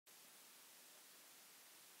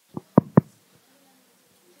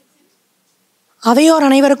அவையோர்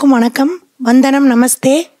அனைவருக்கும் வணக்கம், வந்தனம்,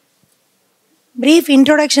 நமஸ்தே. Brief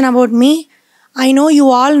introduction about me. I know you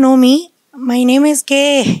all know me. My name is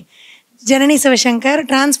Janini Sivasankar,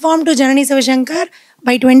 transformed to Janini Sivasankar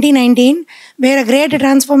by 2019, where a great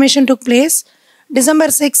transformation took place. December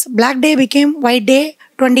 6, Black Day became White Day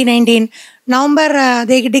 2019. November,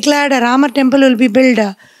 they declared a Rama temple will be built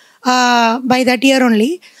by that year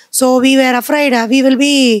only. So we were afraid we will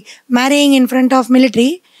be marrying in front of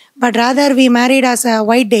military. But rather we married as a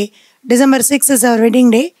white day. December 6th is our wedding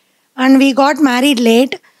day. And we got married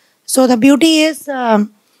late. So the beauty is,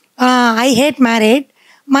 I hate marriage.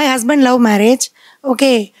 My husband love marriage.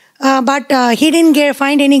 Okay. But he didn't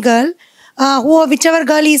find any girl. Whichever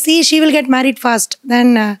girl he sees, she will get married first than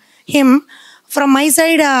him. From my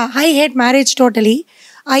side, I hate marriage totally.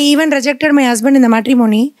 I even rejected my husband in the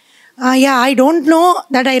matrimony. I don't know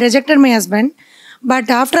that I rejected my husband. But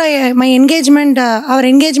after my engagement, our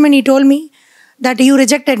engagement, he told me that you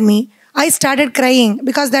rejected me. I started crying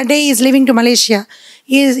because that day he is leaving to Malaysia.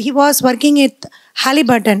 He was working at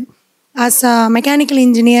Halliburton as a mechanical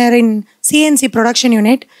engineer in CNC production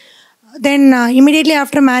unit. Then immediately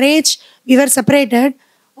after marriage, we were separated.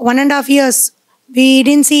 1.5 years, we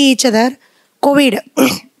didn't see each other. COVID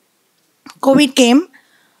came.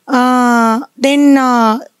 Then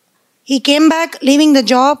he came back, leaving the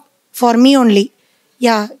job for me only.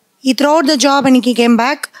 Yeah, he threw out the job and he came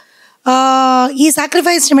back. He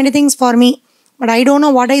sacrificed many things for me, but I don't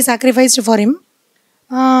know what I sacrificed for him.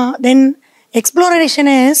 Then exploration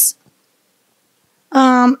is,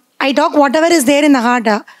 I talk whatever is there in the heart.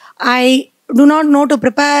 I do not know to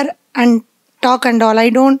prepare and talk and all.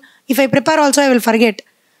 If I prepare also, I will forget.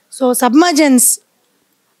 So submergence,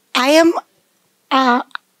 I'm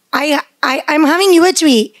having UHV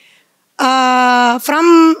from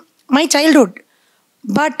my childhood.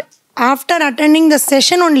 But after attending the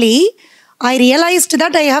session only, I realized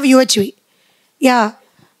that I have UHV. Yeah.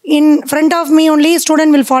 In front of me only,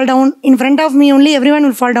 student will fall down. In front of me only, everyone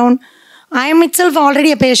will fall down. I am itself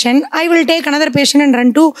already a patient. I will take another patient and run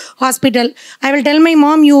to hospital. I will tell my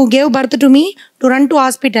mom, you gave birth to me to run to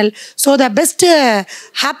hospital. So the best,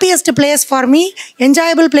 happiest place for me,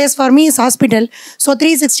 enjoyable place for me is hospital. So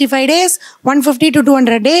 365 days, 150 to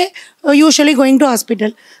 200 day, usually going to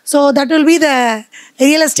hospital. So that will be the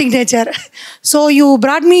realistic nature. So you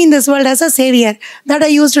brought me in this world as a savior. That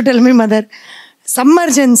I used to tell my mother.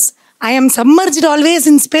 Submergence. I am submerged always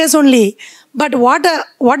in space only. But what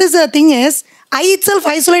is the thing is, I itself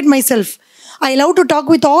isolate myself. I love to talk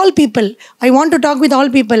with all people. I want to talk with all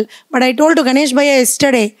people. But I told to Ganesh Bhaiya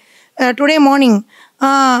yesterday, today morning,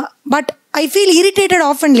 but I feel irritated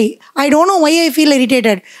oftenly. I don't know why I feel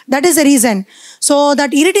irritated. That is the reason. So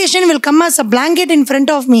that irritation will come as a blanket in front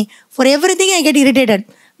of me. For everything I get irritated.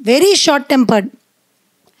 Very short-tempered.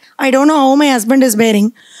 I don't know how my husband is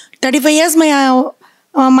bearing. 35 years my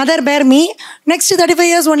mother bear me. Next 35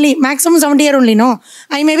 years only. Maximum 70 years only, no.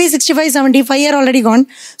 I may be 65, 75 years already gone.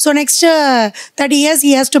 So next 30 years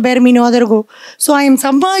he has to bear me, no other go. So I am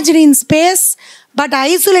submerged in space, but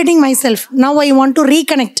isolating myself. Now I want to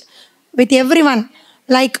reconnect with everyone.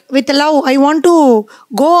 Like with love, I want to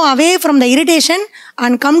go away from the irritation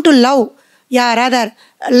and come to love. Yeah, rather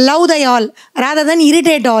love the all rather than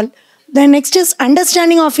irritate all. The next is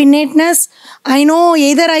understanding of innateness. I know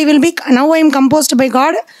either I will be, now I am composed by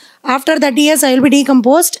God. After 30 years, I will be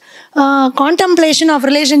decomposed. Contemplation of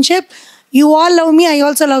relationship. You all love me, I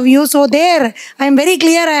also love you. So there, I am very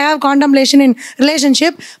clear I have contemplation in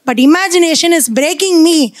relationship. But imagination is breaking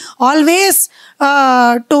me always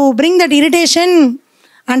to bring that irritation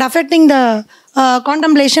and affecting the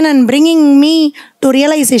contemplation and bringing me to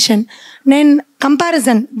realization. Then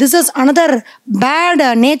comparison. This is another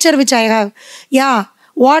bad nature which I have. Yeah,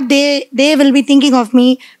 what they will be thinking of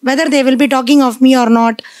me, whether they will be talking of me or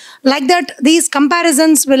not. Like that, these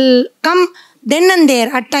comparisons will come then and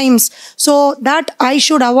there at times. So that I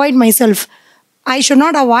should avoid myself. I should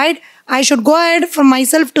not avoid. I should go ahead from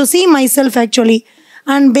myself to see myself actually.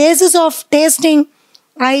 And basis of tasting,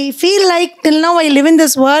 I feel like till now I live in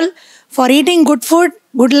this world for eating good food,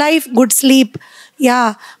 good life, good sleep.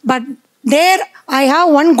 Yeah, but there I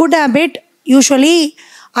have one good habit. Usually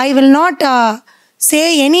I will not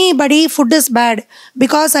say anybody food is bad,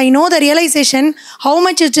 because I know the realization how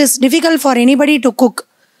much it is difficult for anybody to cook.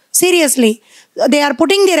 Seriously, they are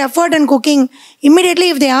putting their effort in cooking. Immediately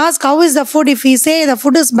if they ask how is the food, if we say the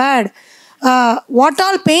food is bad, what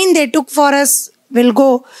all pain they took for us will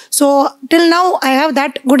go. So till now I have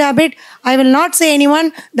that good habit. I will not say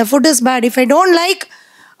anyone the food is bad. If I don't like,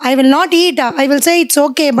 I will not eat. I will say it's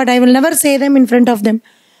okay, but I will never say them in front of them.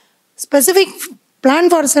 Specific plan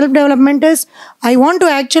for self-development is I want to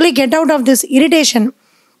actually get out of this irritation.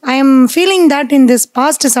 I am feeling that in this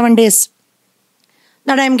past 7 days,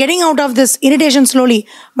 that I am getting out of this irritation slowly.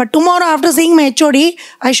 But tomorrow after seeing my HOD,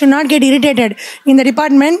 I should not get irritated. In the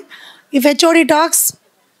department, if HOD talks,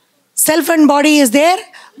 self and body is there,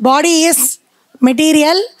 body is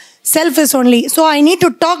material, self is only. So I need to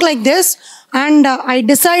talk like this. And I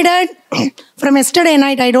decided from yesterday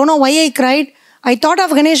night, I don't know why I cried. I thought of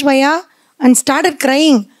Ganesh Bhaiya and started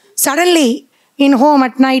crying suddenly in home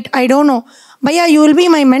at night. I don't know. Bhaiya, you will be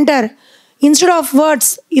my mentor. Instead of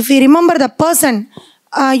words, if you remember the person,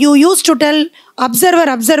 you used to tell,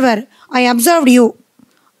 observer, observer. I observed you.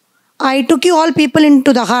 I took you all people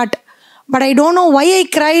into the heart. But I don't know why I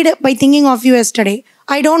cried by thinking of you yesterday.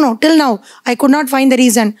 I don't know. Till now, I could not find the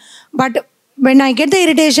reason. But when I get the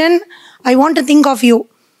irritation, I want to think of you.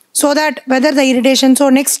 So that whether the irritation, so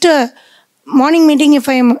next morning meeting, if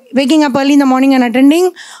I am waking up early in the morning and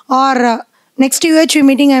attending, or next UHV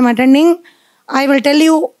meeting I am attending, I will tell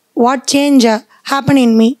you what change happened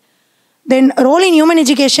in me. Then role in human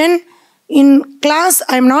education. In class,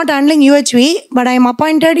 I am not handling UHV, but I am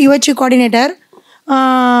appointed UHV coordinator.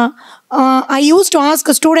 I used to ask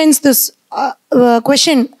students this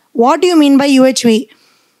question, what do you mean by UHV?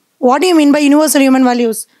 What do you mean by universal human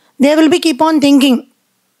values? They will be keep on thinking.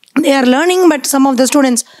 They are learning, but some of the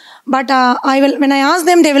students. But when I ask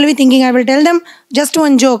them, they will be thinking. I will tell them just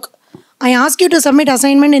one joke. I ask you to submit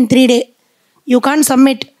assignment in 3 days. You can't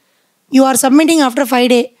submit. You are submitting after 5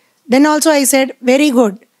 days. Then also I said, very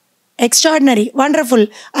good, extraordinary, wonderful.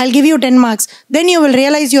 I'll give you 10 marks. Then you will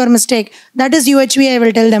realize your mistake. That is UHV, I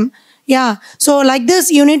will tell them. Yeah. So like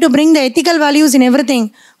this, you need to bring the ethical values in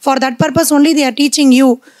everything. For that purpose only they are teaching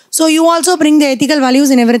you. So you also bring the ethical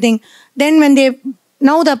values in everything. Then when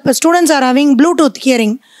now the students are having Bluetooth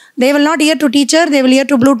hearing. They will not hear to teacher, they will hear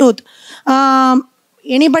to Bluetooth.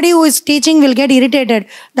 Anybody who is teaching will get irritated.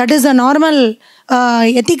 That is the normal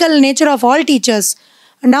ethical nature of all teachers.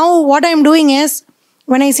 Now what I am doing is,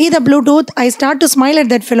 when I see the Bluetooth, I start to smile at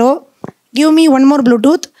that fellow. Give me one more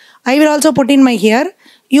Bluetooth. I will also put in my ear.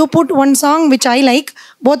 You put one song which I like.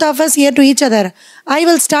 Both of us hear to each other. I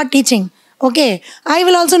will start teaching. Okay. I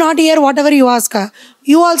will also not hear whatever you ask.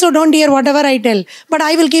 You also don't hear whatever I tell. But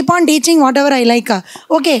I will keep on teaching whatever I like.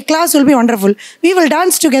 Okay. Class will be wonderful. We will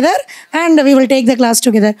dance together and we will take the class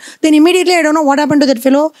together. Then immediately, I don't know what happened to that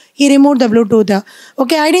fellow. He removed the Bluetooth.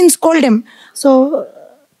 Okay. I didn't scold him. So,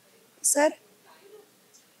 sir.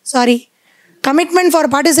 Sorry. Commitment for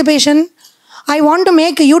participation. I want to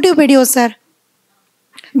make YouTube videos, sir.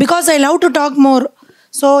 Because I love to talk more.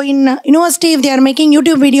 So in university, if they are making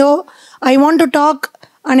YouTube video, I want to talk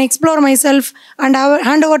and explore myself and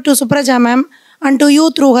hand over to Supraja ma'am and to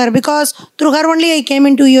you through her. Because through her only I came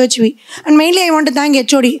into UHV. And mainly I want to thank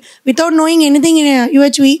HOD. Without knowing anything in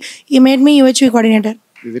UHV, he made me UHV coordinator.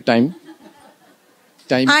 Is it time?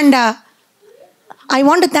 And I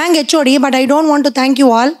want to thank HOD, but I don't want to thank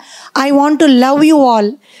you all. I want to love you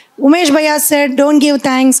all. Umesh Bhaiya said, don't give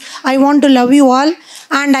thanks. I want to love you all.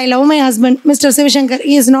 And I love my husband, Mr. Sivasankar.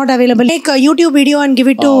 He is not available. Make a YouTube video and give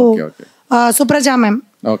it to Supraja ma'am.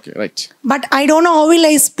 Okay, right. But I don't know how will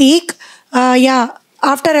I speak.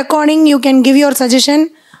 After recording, you can give your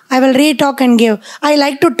suggestion. I will re-talk and give. I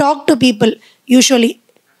like to talk to people, usually.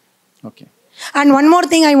 Okay. And one more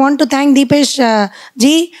thing, I want to thank Deepesh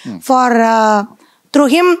ji for, through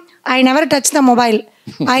him, I never touched the mobile.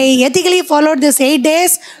 I ethically followed this 8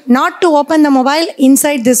 days not to open the mobile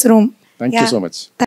inside this room. Thank you so much.